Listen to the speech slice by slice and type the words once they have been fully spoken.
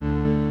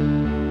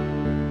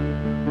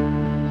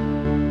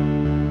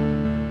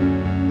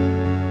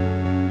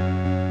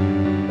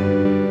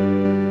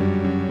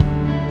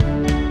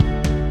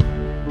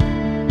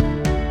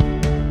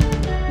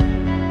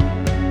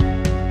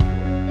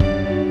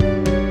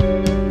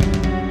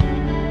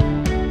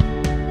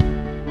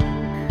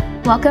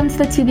Welcome to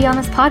the To Be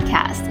Honest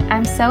podcast.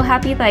 I'm so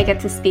happy that I get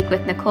to speak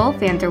with Nikkole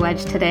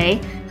Vanderwege today,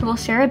 who will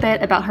share a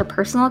bit about her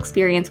personal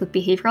experience with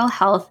behavioral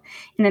health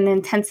in an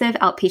intensive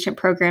outpatient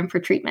program for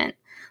treatment.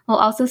 We'll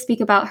also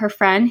speak about her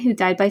friend who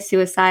died by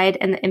suicide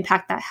and the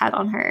impact that had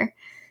on her.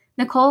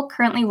 Nikkole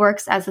currently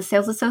works as a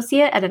sales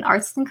associate at an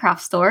arts and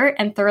crafts store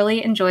and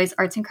thoroughly enjoys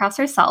arts and crafts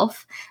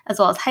herself, as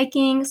well as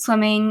hiking,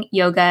 swimming,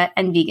 yoga,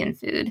 and vegan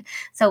food.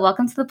 So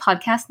welcome to the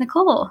podcast,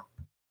 Nikkole.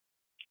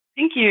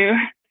 Thank you.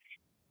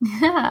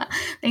 Yeah,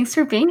 thanks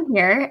for being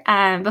here.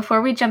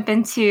 Before we jump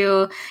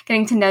into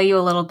getting to know you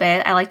a little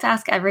bit, I like to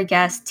ask every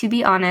guest, to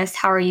be honest,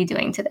 how are you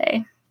doing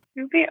today?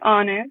 To be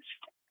honest,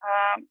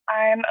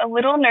 I'm a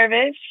little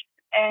nervous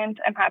and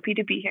I'm happy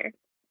to be here.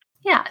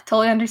 Yeah,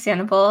 totally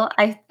understandable.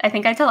 I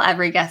think I tell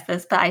every guest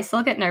this, but I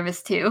still get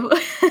nervous too,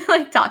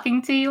 like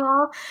talking to you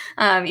all.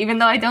 Even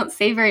though I don't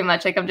say very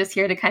much, like I'm just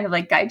here to kind of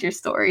like guide your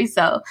story.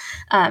 So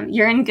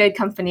you're in good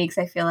company because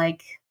I feel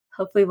like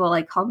hopefully we'll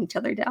like calm each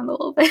other down a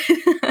little bit.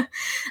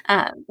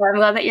 But I'm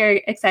glad that you're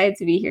excited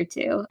to be here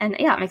too. And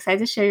yeah, I'm excited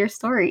to share your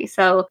story.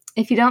 So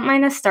if you don't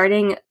mind us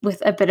starting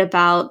with a bit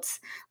about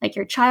like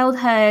your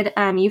childhood,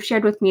 you've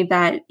shared with me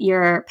that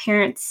your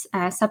parents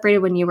separated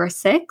when you were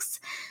 6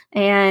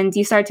 and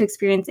you started to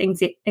experience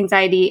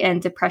anxiety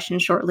and depression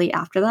shortly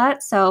after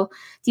that. So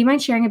do you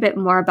mind sharing a bit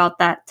more about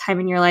that time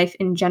in your life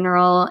in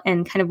general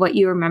and kind of what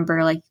you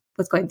remember, like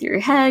what's going through your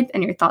head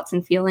and your thoughts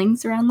and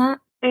feelings around that?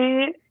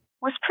 It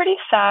was pretty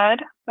sad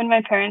when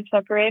my parents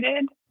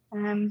separated.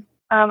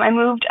 I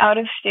moved out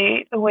of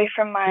state away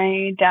from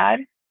my dad.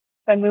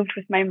 So I moved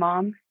with my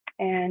mom,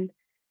 and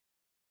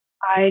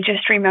I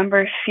just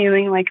remember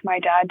feeling like my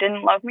dad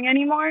didn't love me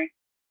anymore.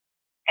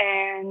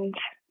 And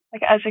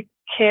like as a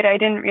kid, I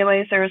didn't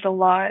realize there was a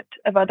lot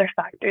of other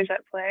factors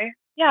at play.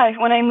 Yeah,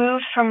 when I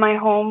moved from my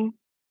home,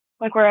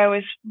 like where I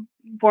was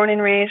born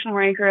and raised and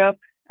where I grew up,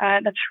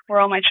 that's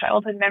where all my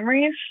childhood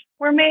memories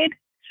were made.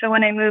 So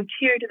when I moved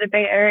here to the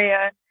Bay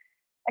Area,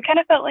 I kind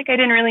of felt like I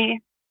didn't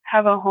really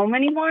have a home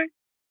anymore.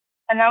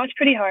 And that was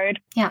pretty hard.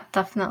 Yeah,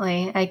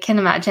 definitely. I can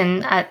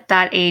imagine at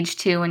that age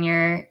too, when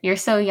you're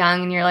so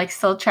young and you're like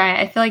still trying.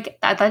 I feel like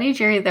at that age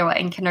you're either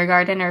in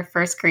kindergarten or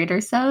first grade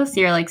or so.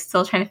 So you're like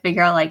still trying to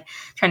figure out like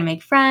trying to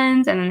make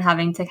friends and then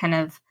having to kind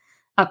of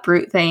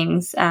uproot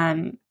things.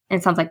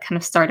 It sounds like kind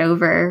of start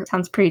over.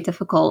 Sounds pretty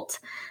difficult.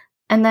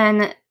 And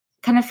then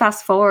kind of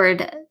fast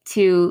forward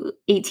to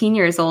 18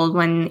 years old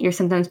when your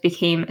symptoms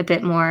became a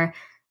bit more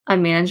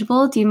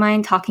unmanageable. Do you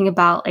mind talking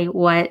about like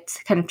what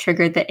kind of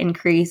triggered the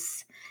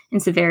increase in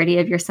severity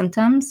of your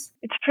symptoms?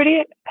 It's a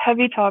pretty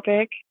heavy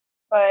topic,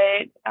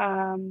 but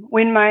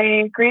when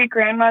my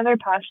great-grandmother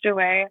passed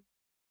away,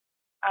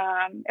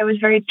 it was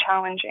very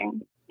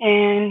challenging.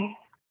 And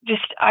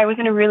just, I was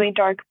in a really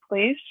dark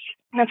place.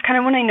 And that's kind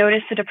of when I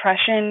noticed the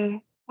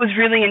depression was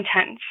really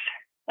intense.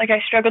 Like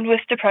I struggled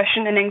with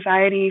depression and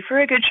anxiety for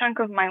a good chunk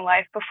of my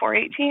life before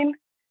 18.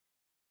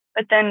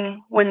 But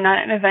then when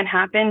that event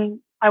happened,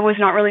 I was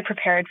not really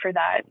prepared for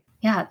that.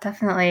 Yeah,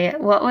 definitely.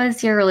 What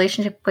was your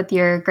relationship with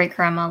your great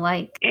grandma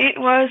like? It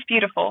was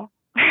beautiful.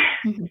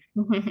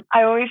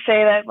 I always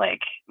say that like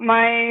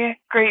my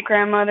great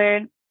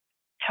grandmother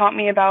taught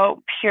me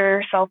about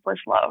pure selfless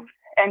love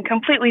and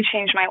completely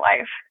changed my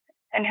life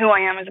and who I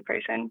am as a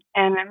person.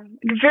 And I'm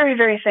very,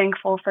 very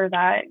thankful for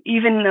that,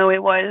 even though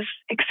it was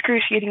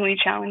excruciatingly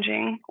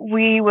challenging.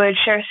 We would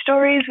share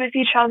stories with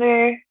each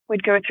other,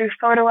 we'd go through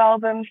photo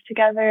albums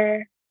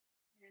together.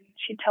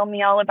 She'd tell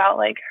me all about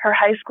like her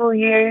high school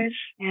years,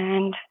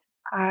 and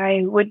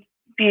I would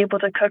be able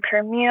to cook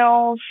her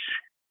meals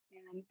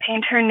and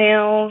paint her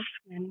nails.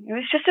 And it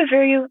was just a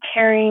very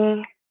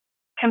caring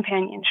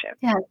companionship.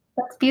 Yeah,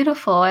 that's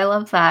beautiful. I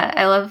love that.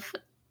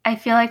 I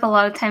feel like a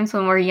lot of times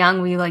when we're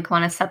young, we like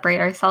want to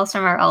separate ourselves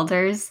from our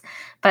elders,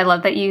 but I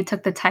love that you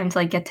took the time to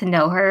like get to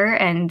know her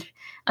and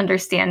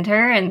understand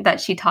her and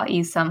that she taught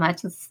you so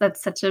much.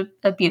 That's such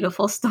a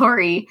beautiful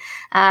story.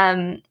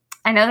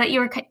 I know that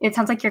it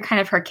sounds like you're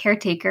kind of her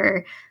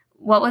caretaker.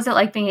 What was it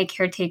like being a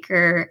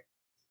caretaker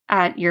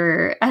at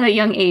a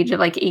young age of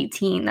like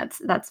 18?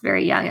 That's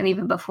very young. And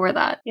even before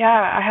that.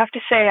 Yeah, I have to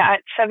say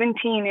at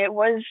 17, it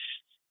was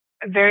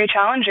very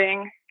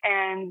challenging.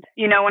 And,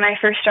 when I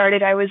first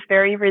started, I was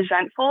very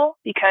resentful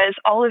because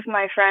all of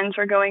my friends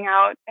were going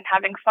out and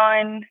having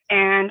fun,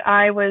 and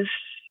I was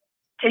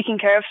taking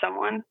care of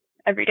someone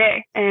every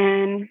day.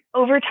 And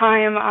over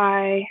time,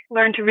 I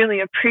learned to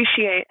really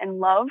appreciate and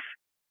love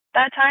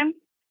that time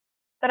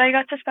that I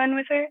got to spend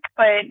with her.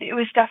 But it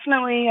was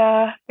definitely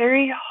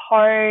very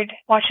hard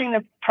watching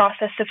the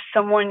process of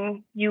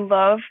someone you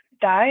love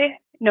die,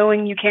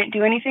 knowing you can't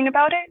do anything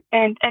about it.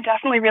 And it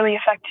definitely really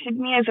affected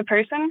me as a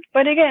person.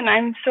 But again,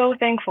 I'm so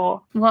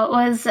thankful.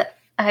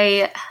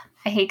 I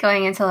hate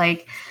going into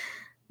like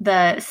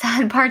the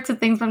sad parts of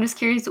things, but I'm just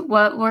curious,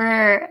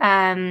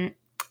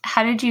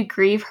 how did you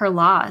grieve her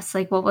loss?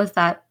 Like, what was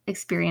that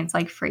experience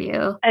like for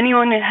you?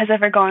 Anyone that has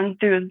ever gone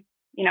through,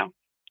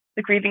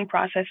 the grieving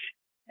process,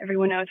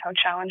 everyone knows how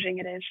challenging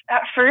it is.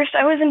 At first,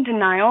 I was in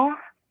denial.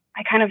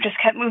 I kind of just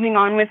kept moving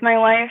on with my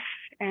life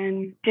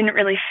and didn't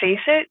really face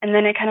it. And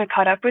then it kind of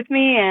caught up with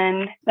me.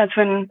 And that's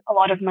when a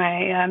lot of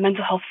my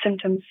mental health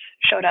symptoms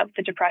showed up,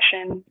 the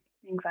depression,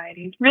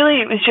 anxiety.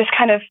 Really, it was just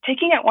kind of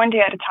taking it one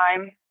day at a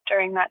time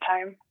during that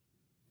time.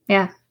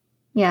 Yeah.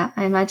 Yeah.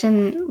 I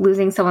imagine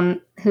losing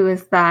someone who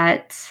is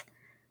that,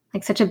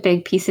 like, such a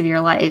big piece of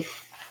your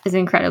life is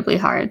incredibly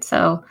hard.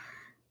 So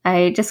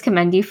I just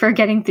commend you for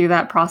getting through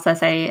that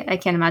process. I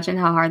can't imagine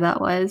how hard that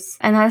was.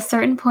 And at a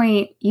certain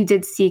point, you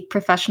did seek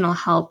professional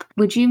help.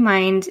 Would you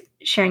mind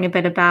sharing a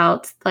bit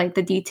about like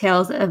the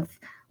details of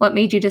what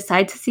made you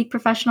decide to seek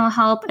professional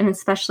help, and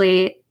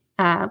especially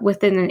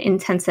within an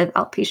intensive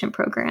outpatient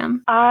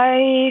program?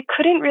 I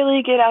couldn't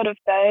really get out of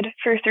bed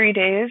for 3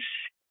 days.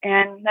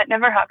 And that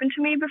never happened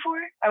to me before.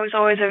 I was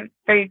always a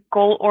very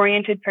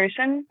goal-oriented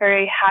person,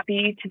 very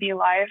happy to be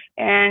alive.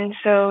 And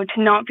so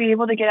to not be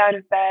able to get out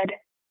of bed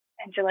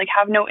and to like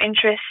have no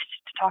interest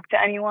to talk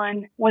to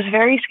anyone was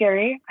very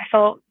scary. I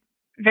felt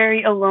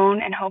very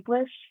alone and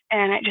hopeless,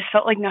 and it just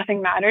felt like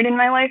nothing mattered in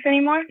my life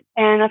anymore.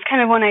 And that's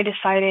kind of when I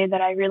decided that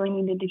I really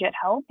needed to get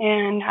help.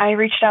 And I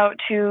reached out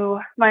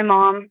to my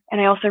mom, and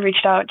I also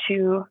reached out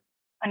to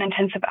an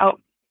intensive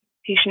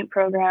outpatient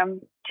program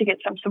to get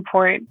some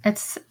support.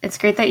 It's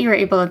great that you were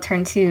able to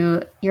turn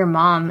to your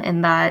mom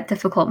in that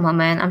difficult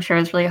moment. I'm sure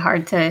it was really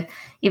hard to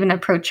even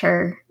approach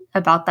her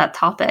about that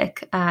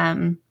topic.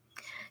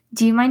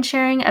 Do you mind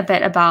sharing a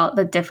bit about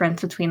the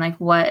difference between like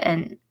what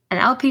an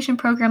outpatient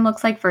program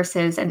looks like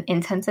versus an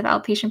intensive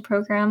outpatient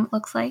program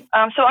looks like?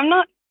 So I'm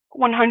not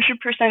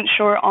 100%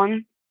 sure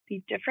on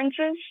the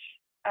differences.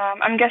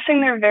 I'm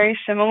guessing they're very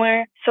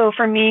similar. So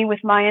for me,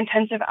 with my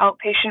intensive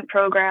outpatient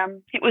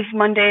program, it was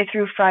Monday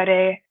through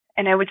Friday,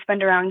 and I would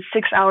spend around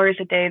 6 hours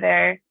a day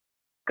there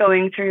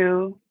going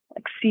through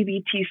like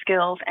CBT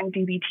skills and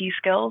DBT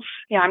skills.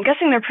 Yeah, I'm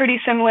guessing they're pretty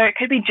similar. It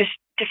could be just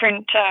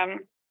different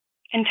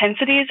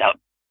intensities.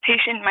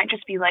 Outpatient might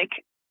just be like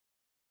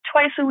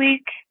twice a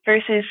week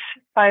versus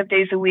 5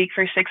 days a week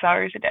for 6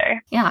 hours a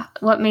day. Yeah.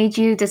 What made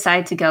you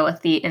decide to go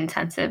with the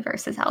intensive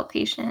versus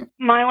outpatient?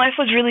 My life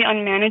was really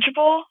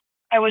unmanageable.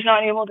 I was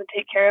not able to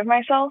take care of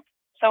myself.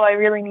 So I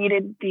really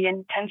needed the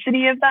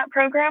intensity of that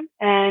program.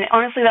 And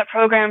honestly, that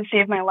program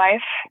saved my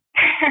life.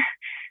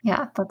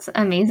 Yeah, that's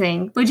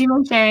amazing. Would you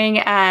mind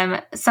sharing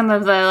some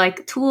of the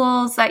like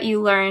tools that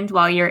you learned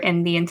while you're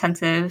in the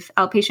intensive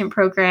outpatient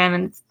program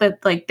and the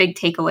like big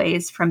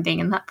takeaways from being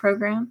in that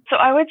program? So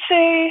I would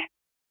say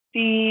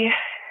the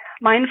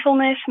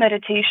mindfulness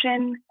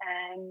meditation,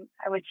 and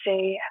I would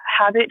say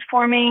habit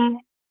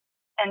forming,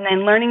 and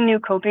then learning new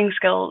coping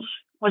skills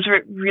was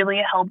what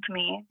really helped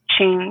me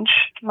change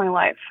my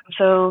life.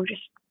 So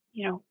just,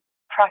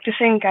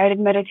 practicing guided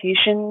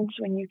meditations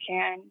when you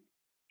can,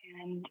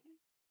 and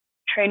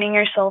training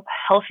yourself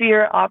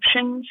healthier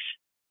options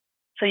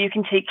so you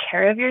can take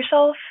care of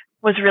yourself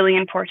was really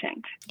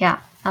important. Yeah,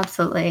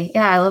 absolutely.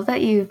 Yeah, I love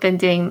that you've been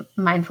doing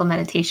mindful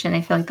meditation.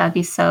 I feel like that'd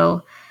be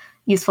so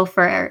useful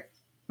for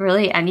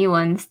really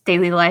anyone's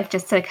daily life,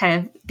 just to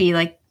kind of be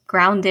like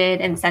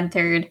grounded and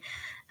centered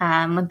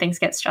when things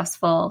get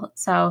stressful.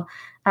 So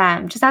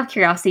just out of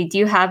curiosity, do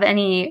you have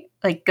any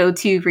like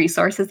go-to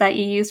resources that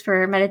you use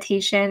for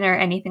meditation or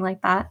anything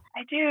like that?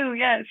 I do,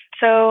 yes.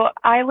 So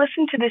I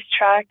listen to this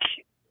track.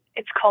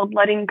 It's called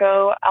Letting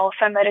Go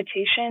Alpha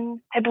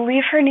Meditation. I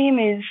believe her name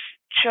is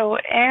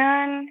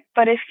Joanne,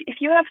 but if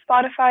you have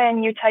Spotify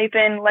and you type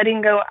in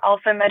Letting Go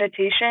Alpha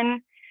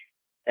Meditation,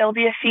 there'll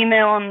be a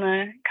female on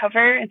the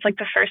cover. It's like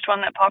the first one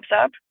that pops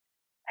up.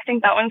 I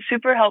think that one's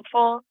super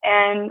helpful.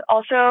 And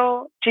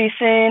also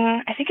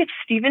Jason, I think it's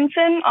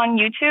Stevenson on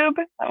YouTube.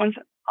 That one's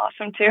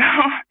awesome too.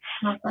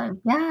 Awesome.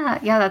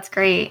 Yeah, that's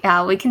great.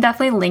 Yeah, we can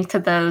definitely link to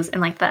those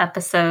in like the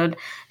episode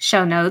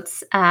show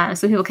notes,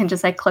 so people can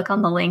just like click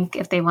on the link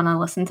if they want to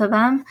listen to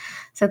them.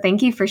 So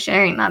thank you for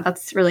sharing that.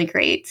 That's really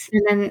great.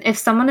 And then if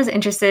someone is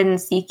interested in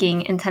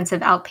seeking intensive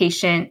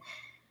outpatient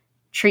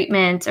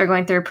treatment or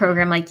going through a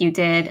program like you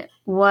did,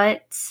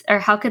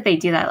 how could they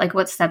do that? Like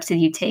what steps did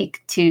you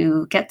take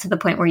to get to the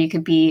point where you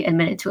could be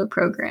admitted to a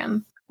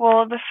program?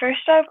 Well, the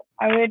first step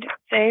I would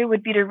say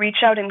would be to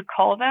reach out and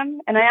call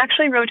them. And I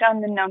actually wrote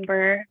down the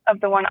number of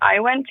the one I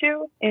went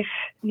to if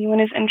anyone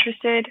is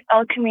interested.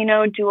 El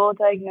Camino Dual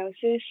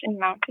Diagnosis in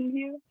Mountain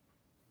View.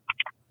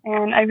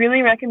 And I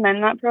really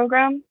recommend that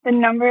program. The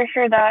number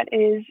for that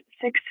is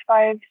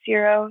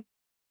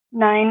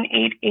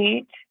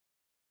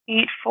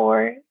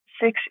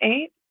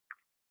 650-988-8468.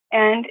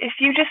 And if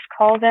you just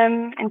call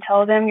them and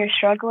tell them you're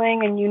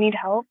struggling and you need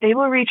help, they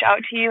will reach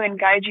out to you and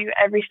guide you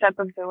every step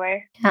of the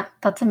way. Yeah,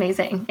 that's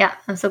amazing. Yeah,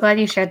 I'm so glad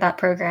you shared that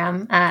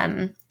program.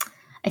 I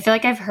feel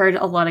like I've heard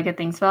a lot of good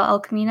things about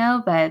El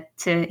Camino, but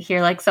to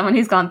hear like someone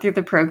who's gone through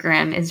the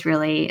program is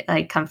really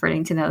like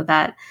comforting to know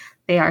that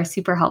they are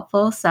super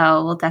helpful.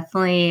 So we'll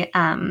definitely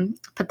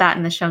put that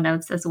in the show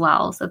notes as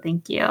well. So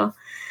thank you.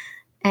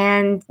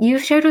 And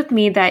you've shared with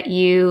me that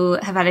you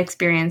have had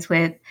experience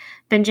with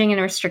binging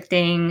and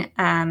restricting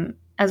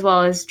as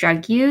well as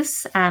drug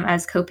use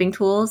as coping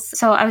tools.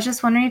 So I was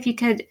just wondering if you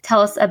could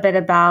tell us a bit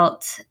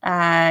about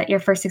your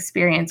first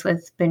experience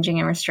with binging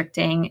and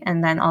restricting,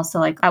 and then also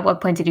like at what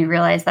point did you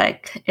realize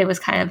that it was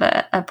kind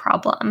of a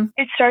problem?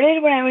 It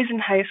started when I was in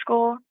high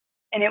school,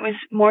 and it was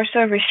more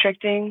so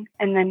restricting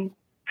and then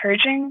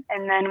purging.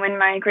 And then when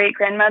my great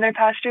grandmother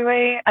passed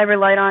away, I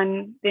relied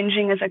on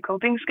binging as a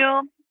coping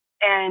skill,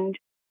 and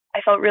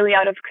I felt really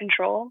out of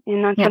control.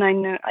 And that's when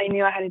I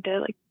knew I had to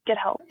like get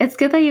help. It's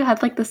good that you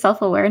had like the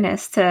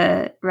self-awareness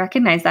to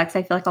recognize that, because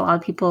I feel like a lot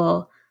of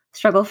people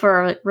struggle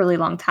for a really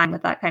long time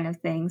with that kind of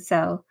thing.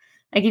 So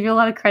I give you a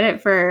lot of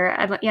credit for,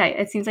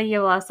 it seems like you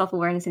have a lot of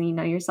self-awareness and you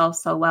know yourself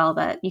so well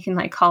that you can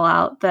like call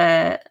out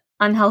the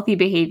unhealthy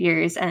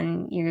behaviors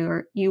and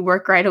you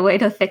work right away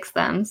to fix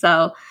them.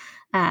 So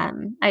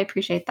I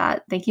appreciate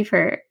that. Thank you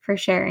for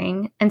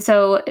sharing. And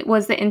so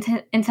was the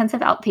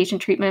intensive outpatient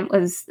treatment,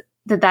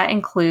 did that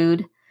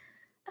include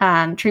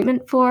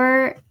treatment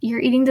for your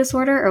eating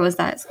disorder, or was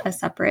that a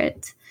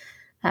separate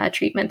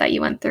treatment that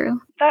you went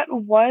through? That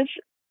was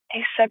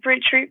a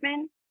separate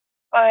treatment,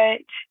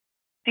 but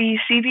the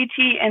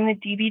CBT and the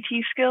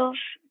DBT skills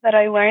that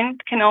I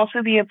learned can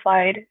also be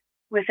applied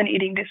with an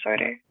eating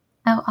disorder.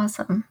 Oh,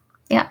 awesome.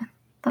 Yeah,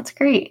 that's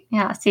great.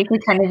 Yeah, so you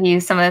could kind of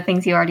use some of the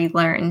things you already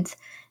learned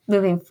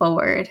moving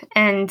forward.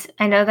 And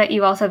I know that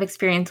you also have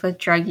experience with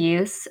drug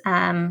use,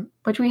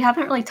 which we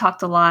haven't really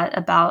talked a lot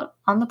about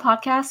on the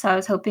podcast. So I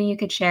was hoping you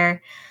could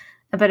share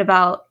a bit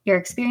about your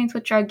experience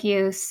with drug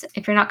use.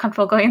 If you're not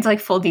comfortable going into like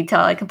full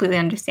detail, I completely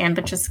understand,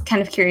 but just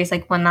kind of curious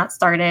like when that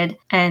started,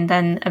 and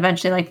then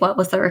eventually like what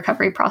was the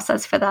recovery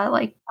process for that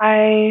like?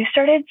 I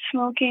started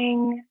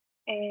smoking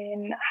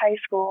in high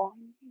school,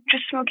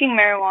 just smoking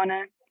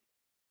marijuana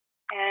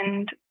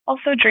and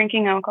also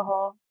drinking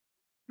alcohol.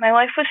 My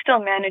life was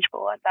still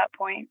manageable at that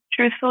point.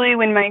 Truthfully,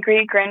 when my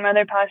great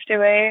grandmother passed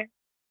away,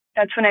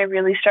 that's when I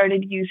really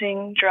started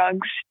using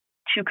drugs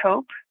to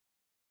cope.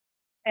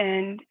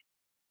 And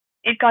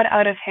it got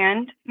out of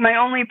hand. My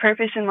only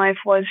purpose in life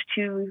was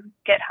to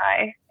get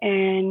high.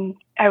 And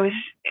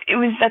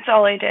that's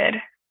all I did,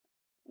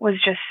 was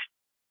just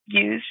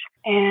use.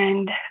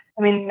 And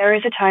I mean, there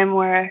was a time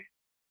where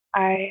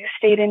I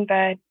stayed in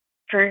bed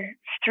for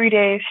 3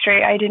 days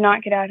straight. I did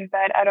not get out of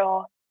bed at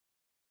all.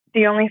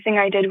 The only thing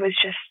I did was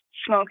just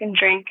smoke and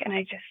drink, and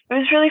it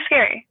was really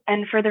scary.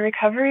 And for the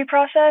recovery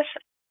process,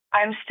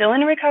 I'm still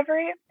in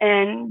recovery,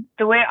 and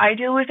the way I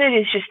deal with it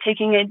is just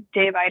taking it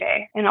day by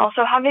day. And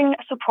also having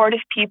supportive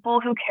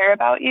people who care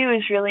about you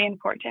is really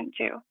important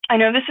too. I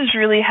know this is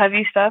really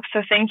heavy stuff,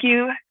 so thank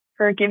you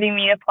for giving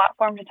me a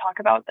platform to talk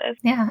about this.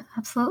 Yeah,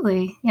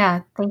 absolutely.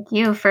 Yeah, thank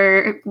you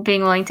for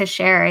being willing to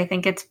share. I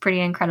think it's pretty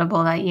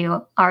incredible that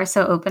you are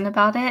so open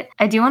about it.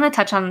 I do want to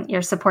touch on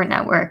your support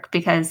network,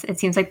 because it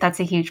seems like that's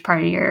a huge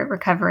part of your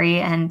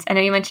recovery. And I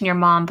know you mentioned your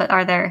mom, but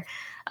are there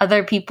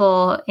other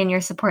people in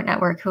your support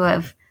network who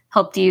have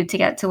helped you to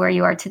get to where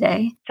you are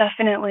today?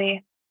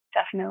 Definitely.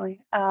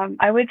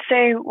 I would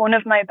say one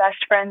of my best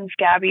friends,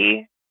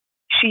 Gabby,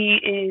 she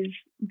is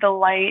the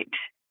light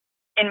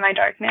in my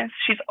darkness.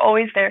 She's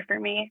always there for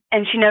me,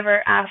 and she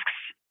never asks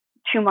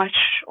too much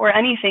or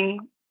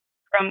anything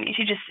from me.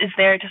 She just is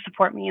there to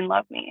support me and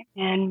love me.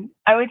 And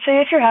I would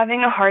say if you're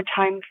having a hard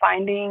time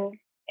finding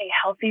a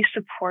healthy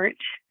support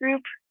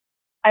group,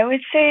 I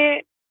would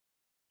say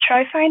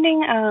try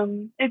finding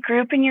a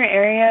group in your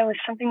area with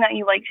something that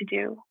you like to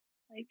do.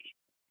 Like,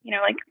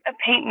 like a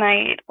paint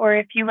night, or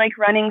if you like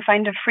running,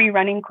 find a free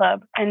running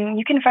club, and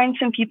you can find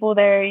some people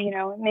there,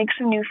 make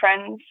some new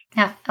friends.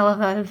 Yeah, I love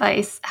that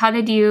advice. How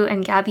did you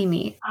and Gabby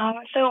meet?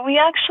 So we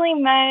actually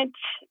met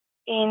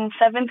in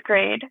 7th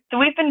grade. So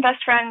we've been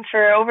best friends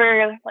for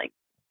over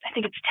I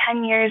think it's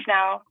 10 years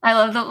now. I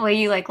love the way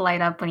you like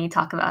light up when you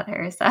talk about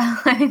her. So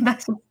I think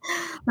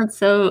that's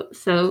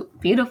so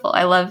beautiful.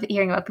 I love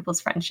hearing about people's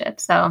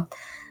friendships. So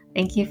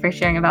thank you for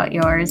sharing about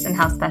yours and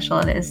how special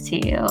it is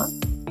to you.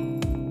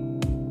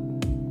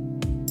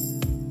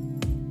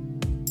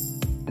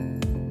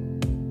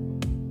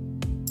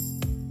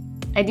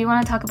 I do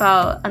want to talk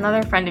about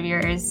another friend of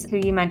yours who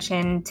you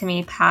mentioned to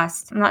me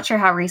passed, I'm not sure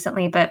how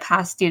recently, but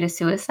passed due to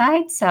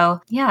suicide. So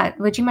yeah,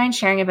 would you mind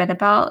sharing a bit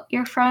about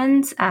your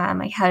friends?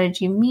 Like how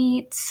did you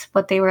meet,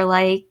 what they were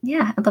like?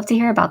 Yeah, I'd love to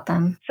hear about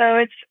them. So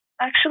it's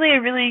actually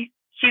a really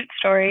cute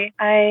story.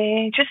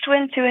 I just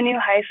went to a new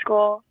high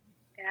school,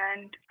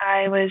 and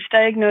I was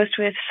diagnosed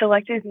with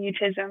selective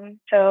mutism.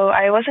 So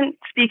I wasn't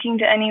speaking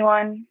to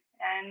anyone,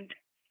 and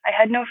I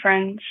had no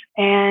friends.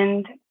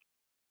 And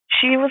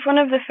she was one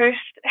of the first.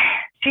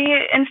 She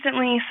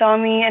instantly saw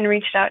me and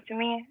reached out to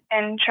me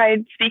and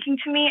tried speaking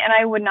to me, and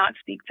I would not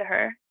speak to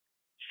her.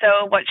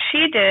 So what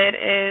she did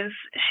is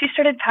she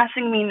started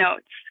passing me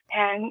notes,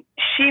 and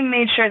she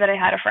made sure that I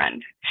had a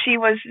friend. She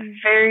was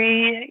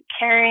very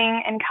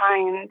caring and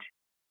kind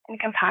and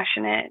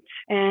compassionate,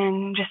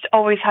 and just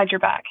always had your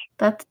back.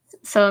 That's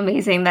so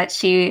amazing that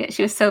she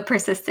was so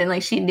persistent.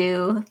 Like she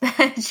knew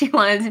that she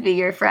wanted to be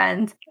your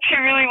friend. She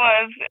really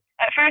was.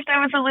 At first, I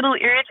was a little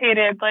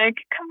irritated, like,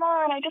 come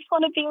on, I just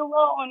want to be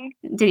alone.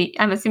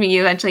 I'm assuming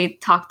you eventually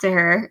talked to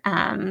her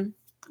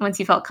once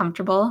you felt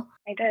comfortable.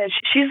 I did.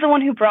 She's the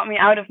one who brought me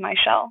out of my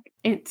shell.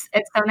 It's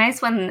so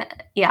nice when,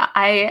 yeah,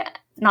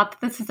 not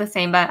that this is the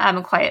same, but I'm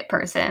a quiet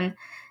person.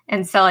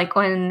 And so like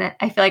when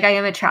I feel like I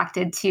am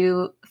attracted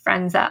to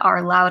friends that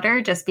are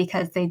louder just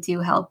because they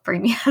do help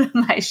bring me out of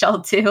my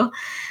shell too.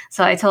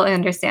 So I totally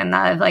understand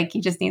that. Like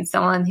you just need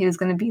someone who's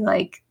going to be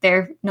like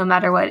there no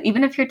matter what,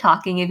 even if you're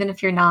talking, even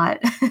if you're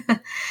not,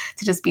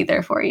 to just be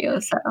there for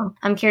you. So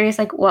I'm curious,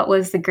 like what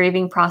was the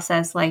grieving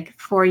process like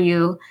for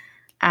you?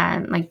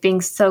 And like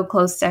being so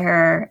close to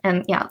her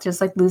and yeah,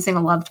 just like losing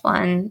a loved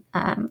one,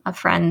 a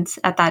friend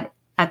at that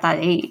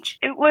age.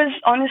 It was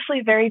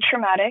honestly very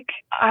traumatic.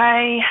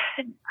 I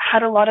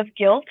had a lot of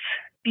guilt.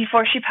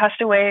 Before she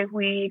passed away,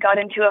 we got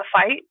into a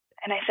fight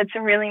and I said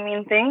some really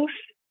mean things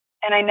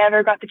and I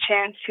never got the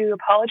chance to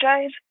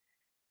apologize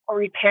or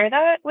repair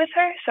that with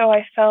her. So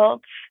I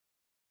felt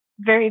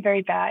very,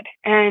 very bad.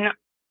 And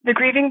the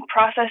grieving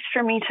process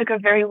for me took a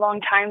very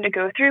long time to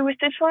go through with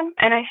this one,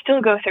 and I still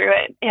go through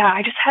it. Yeah,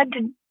 I just had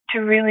to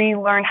really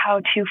learn how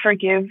to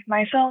forgive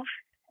myself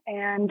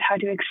and how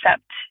to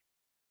accept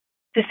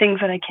the things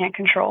that I can't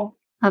control.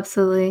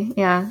 Absolutely.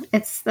 Yeah.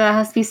 That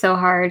has to be so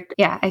hard.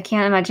 Yeah. I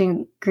can't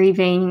imagine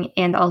grieving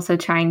and also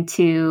trying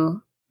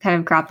to kind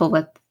of grapple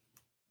with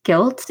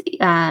guilt.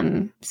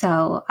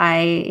 So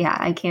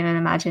I can't even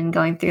imagine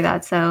going through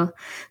that. So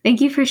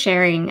thank you for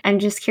sharing. I'm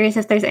just curious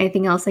if there's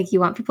anything else like you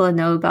want people to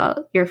know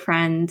about your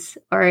friends,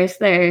 or if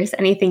there's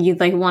anything you'd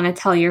like want to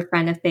tell your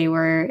friend if they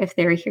were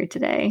here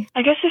today.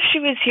 I guess if she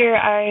was here,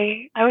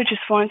 I would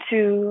just want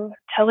to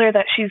tell her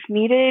that she's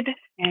needed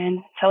and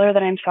tell her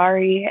that I'm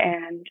sorry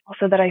and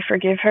also that I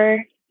forgive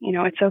her. You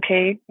know, it's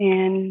okay.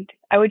 And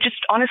I would just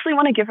honestly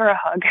want to give her a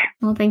hug.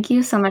 Well, thank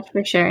you so much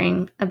for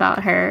sharing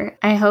about her.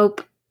 I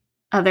hope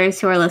others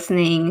who are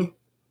listening,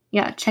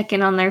 check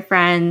in on their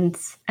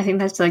friends. I think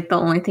that's like the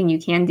only thing you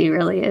can do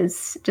really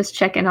is just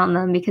check in on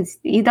them, because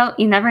you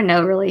never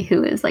know really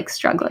who is like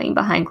struggling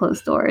behind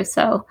closed doors.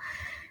 So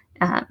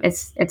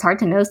it's hard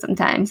to know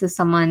sometimes if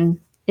someone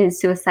is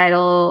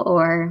suicidal,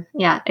 or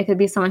it could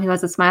be someone who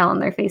has a smile on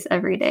their face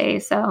every day.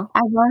 So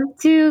I'd love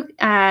to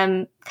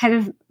kind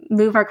of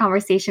move our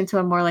conversation to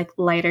a more like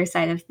lighter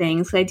side of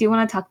things. So I do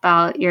want to talk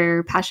about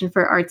your passion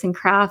for arts and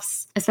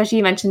crafts, especially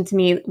you mentioned to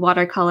me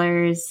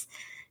watercolors,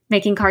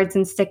 making cards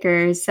and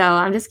stickers. So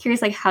I'm just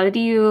curious, like how did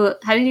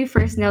you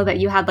first know that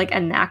you had like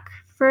a knack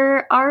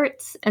for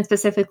art, and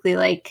specifically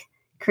like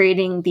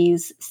creating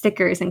these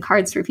stickers and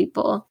cards for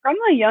people? From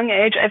a young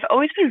age, I've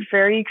always been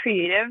very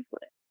creative.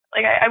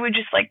 Like I would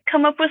just like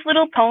come up with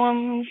little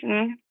poems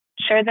and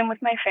share them with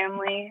my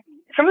family.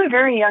 From a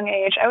very young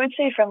age, I would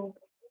say from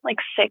like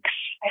 6,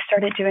 I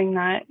started doing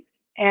that.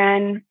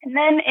 And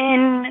then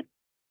in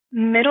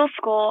middle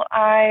school,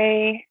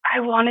 I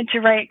wanted to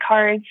write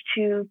cards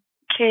to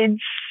kids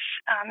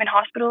in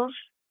hospitals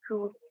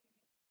who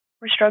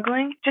were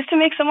struggling, just to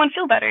make someone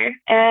feel better.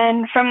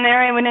 And from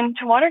there, I went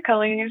into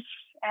watercolors,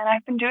 and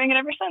I've been doing it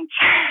ever since.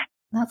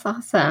 That's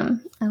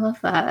awesome. I love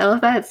that. I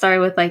love that it started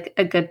with like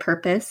a good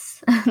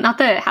purpose. Not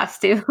that it has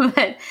to,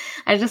 but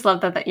I just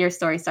love that your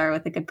story started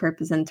with a good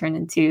purpose and turned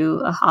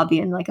into a hobby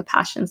and like a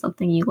passion,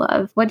 something you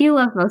love. What do you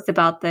love most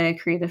about the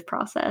creative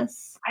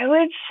process? I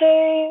would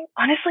say,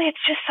 honestly,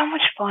 it's just so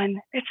much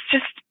fun. It's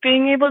just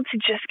being able to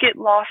just get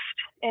lost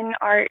in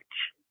art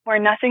where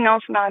nothing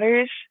else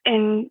matters.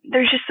 And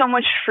there's just so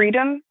much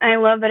freedom. And I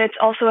love that it's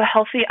also a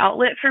healthy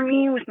outlet for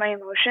me with my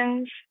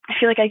emotions. I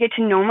feel like I get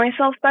to know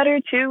myself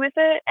better too with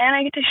it. And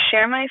I get to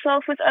share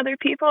myself with other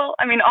people.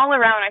 I mean, all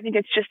around, I think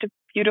it's just a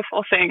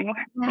beautiful thing.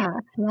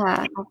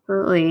 Yeah,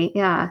 absolutely.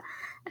 Yeah.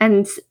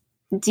 And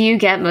do you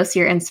get most of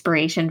your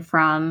inspiration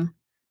from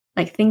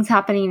like things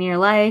happening in your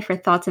life or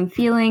thoughts and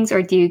feelings,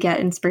 or do you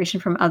get inspiration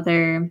from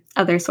other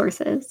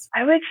sources?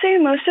 I would say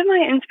most of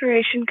my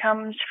inspiration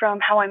comes from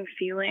how I'm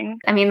feeling.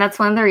 I mean, that's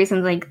one of the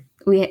reasons like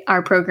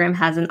our program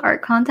has an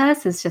art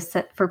contest, is just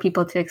for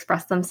people to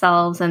express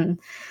themselves and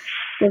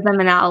give them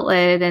an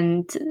outlet.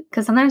 And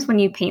because sometimes when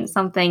you paint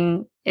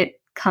something,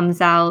 it comes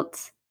out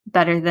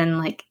better than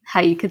like how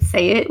you could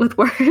say it with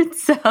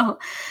words. So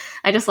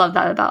I just love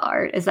that about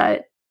art, is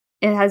that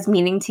it has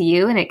meaning to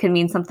you, and it could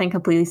mean something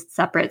completely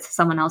separate to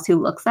someone else who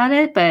looks at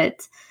it,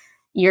 but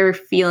your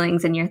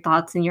feelings and your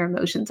thoughts and your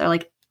emotions are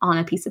like on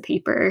a piece of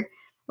paper,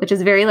 which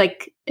is very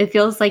like, it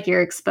feels like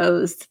you're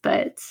exposed,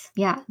 but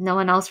no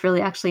one else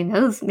really actually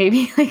knows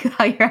maybe like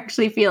how you're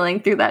actually feeling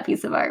through that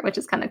piece of art, which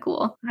is kind of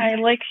cool. I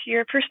like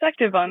your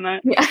perspective on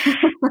that.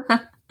 Yeah.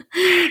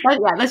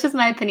 But that's just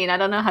my opinion. I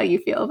don't know how you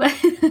feel, but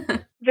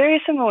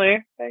very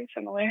similar.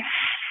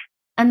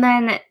 And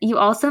then you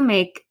also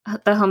make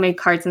the homemade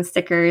cards and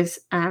stickers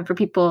for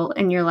people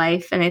in your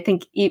life. And I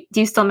think do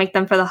you still make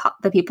them for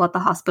the people at the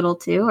hospital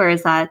too? Or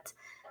is that,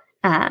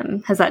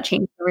 has that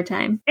changed over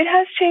time? It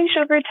has changed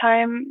over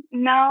time.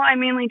 Now I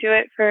mainly do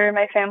it for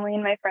my family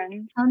and my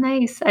friends. Oh,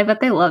 nice. I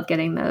bet they love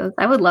getting those.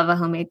 I would love a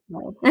homemade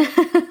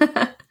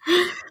card.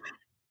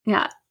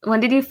 Yeah. When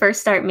did you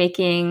first start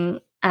making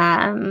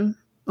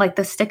like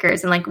the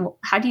stickers, and like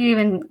how do you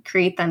even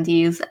create them? Do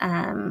you use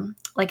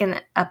like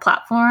a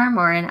platform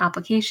or an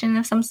application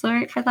of some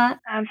sort for that?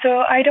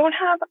 So I don't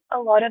have a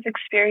lot of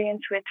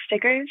experience with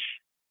stickers.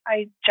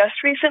 I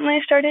just recently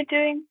started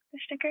doing the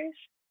stickers,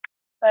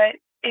 but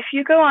if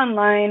you go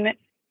online,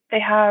 they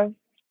have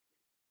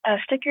a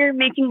sticker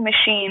making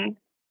machine,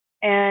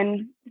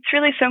 and it's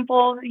really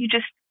simple. You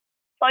just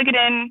plug it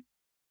in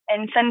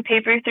and send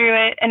paper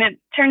through it, and it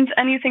turns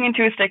anything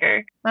into a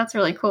sticker. That's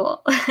really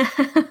cool.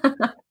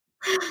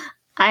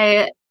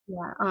 I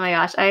yeah, oh my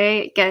gosh,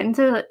 I get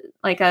into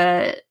like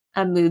a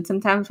mood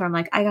sometimes where I'm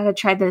like, I gotta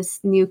try this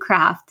new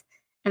craft,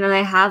 and then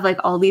I have like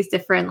all these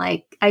different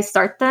like I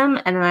start them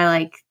and then I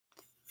like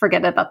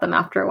forget about them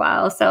after a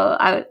while. So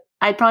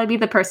I'd probably be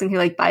the person who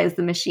like buys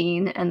the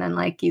machine and then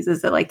like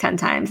uses it like 10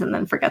 times and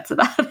then forgets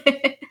about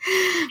it.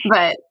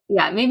 But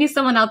yeah, maybe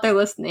someone out there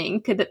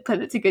listening could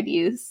put it to good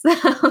use.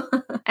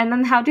 And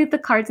then how do the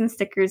cards and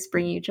stickers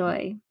bring you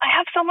joy? I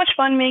have so much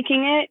fun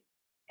making it.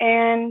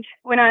 And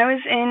when I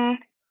was in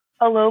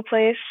a low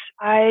place,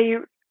 I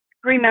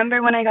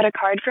remember when I got a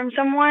card from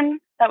someone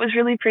that was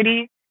really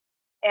pretty,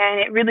 and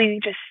it really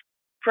just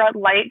brought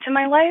light to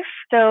my life.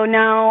 So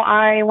now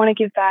I want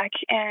to give back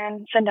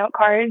and send out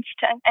cards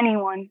to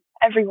anyone,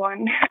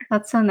 everyone.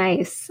 That's so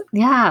nice.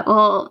 Yeah.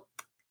 Well,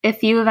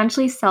 if you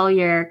eventually sell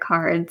your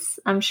cards,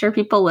 I'm sure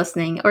people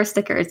listening or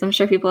stickers, I'm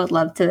sure people would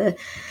love to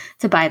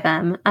buy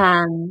them.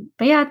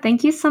 But yeah,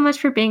 thank you so much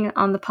for being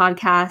on the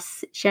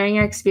podcast, sharing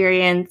your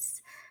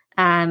experience.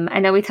 I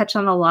know we touched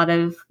on a lot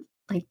of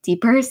like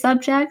deeper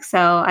subjects,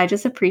 so I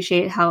just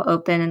appreciate how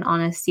open and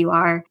honest you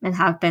are and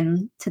have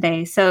been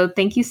today. So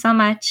thank you so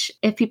much.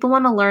 If people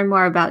want to learn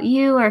more about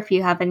you, or if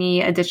you have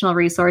any additional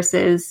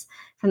resources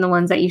from the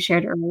ones that you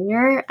shared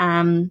earlier,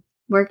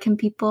 where can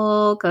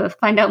people go to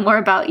find out more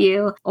about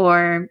you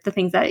or the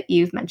things that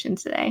you've mentioned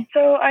today?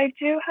 So I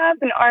do have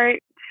an art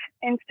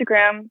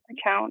Instagram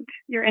account.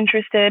 You're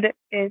interested?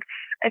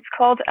 It's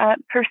called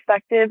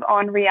Perspective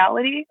on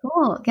Reality.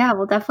 Cool. Yeah,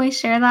 we'll definitely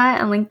share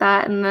that and link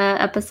that in the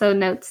episode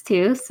notes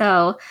too.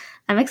 So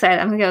I'm excited.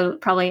 I'm gonna go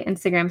probably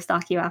Instagram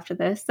stalk you after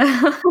this.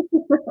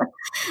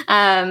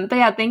 But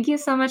yeah, thank you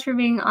so much for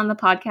being on the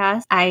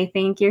podcast. I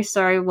think your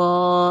story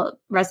will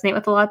resonate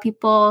with a lot of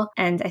people,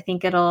 and I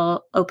think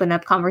it'll open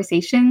up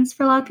conversations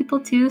for a lot of people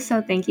too.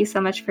 So thank you so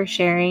much for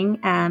sharing.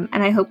 And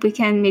I hope we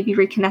can maybe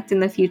reconnect in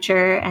the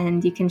future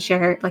and you can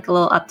share like a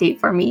little update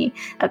for me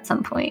at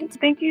some point.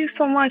 Thank you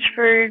so much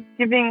for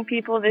giving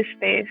people this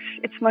space.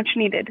 It's much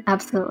needed.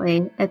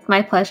 Absolutely. It's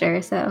my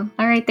pleasure. So,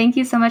 all right. Thank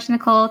you so much,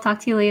 Nikkole. Talk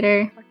to you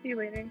later. Talk to you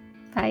later.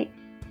 Bye.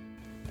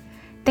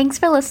 Thanks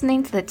for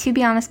listening to the To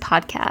Be Honest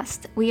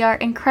podcast. We are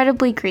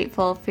incredibly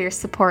grateful for your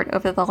support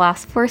over the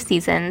last 4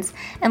 seasons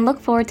and look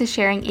forward to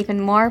sharing even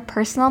more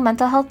personal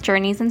mental health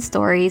journeys and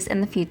stories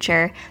in the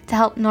future to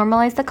help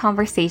normalize the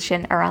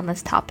conversation around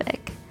this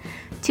topic.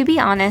 To Be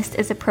Honest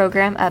is a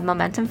program of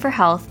Momentum for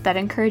Health that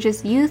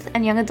encourages youth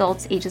and young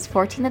adults ages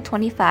 14 to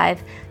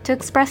 25 to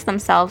express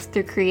themselves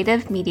through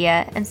creative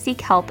media and seek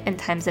help in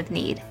times of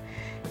need.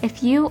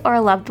 If you or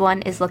a loved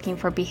one is looking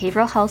for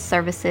behavioral health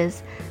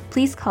services,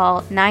 please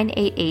call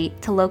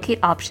 988 to locate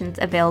options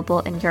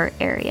available in your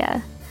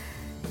area.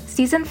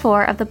 Season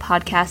 4 of the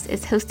podcast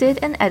is hosted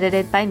and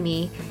edited by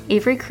me,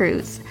 Avery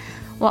Cruz.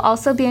 We'll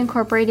also be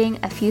incorporating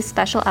a few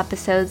special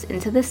episodes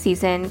into the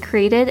season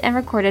created and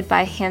recorded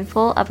by a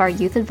handful of our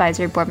Youth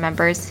Advisory Board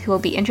members who will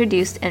be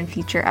introduced in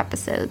future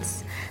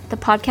episodes. The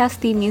podcast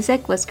theme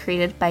music was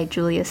created by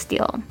Julia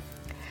Steele.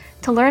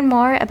 To learn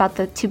more about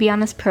the To Be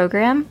Honest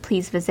program,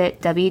 please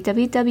visit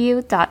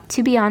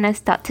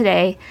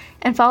www.tobehonest.today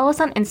and follow us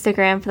on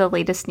Instagram for the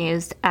latest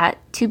news at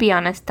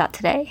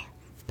tobeHonest.today.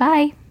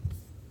 Bye!